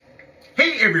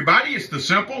Hey everybody, it's the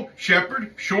Simple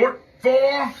Shepherd short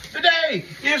for the day.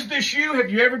 Is this you? Have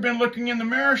you ever been looking in the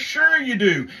mirror? Sure you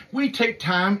do. We take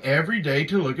time every day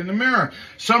to look in the mirror.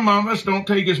 Some of us don't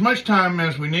take as much time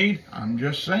as we need. I'm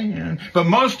just saying. But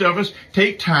most of us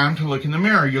take time to look in the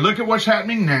mirror. You look at what's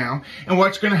happening now and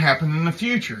what's going to happen in the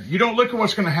future. You don't look at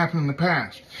what's going to happen in the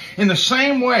past. In the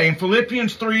same way, in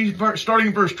Philippians 3, starting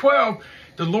in verse 12,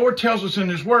 the Lord tells us in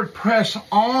His Word, press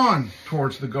on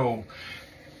towards the goal.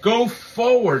 Go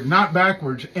forward, not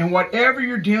backwards. And whatever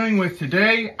you're dealing with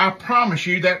today, I promise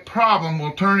you that problem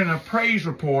will turn in a praise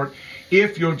report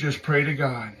if you'll just pray to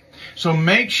God. So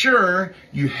make sure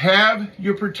you have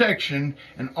your protection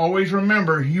and always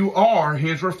remember you are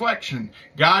His reflection.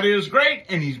 God is great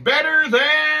and He's better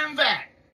than that.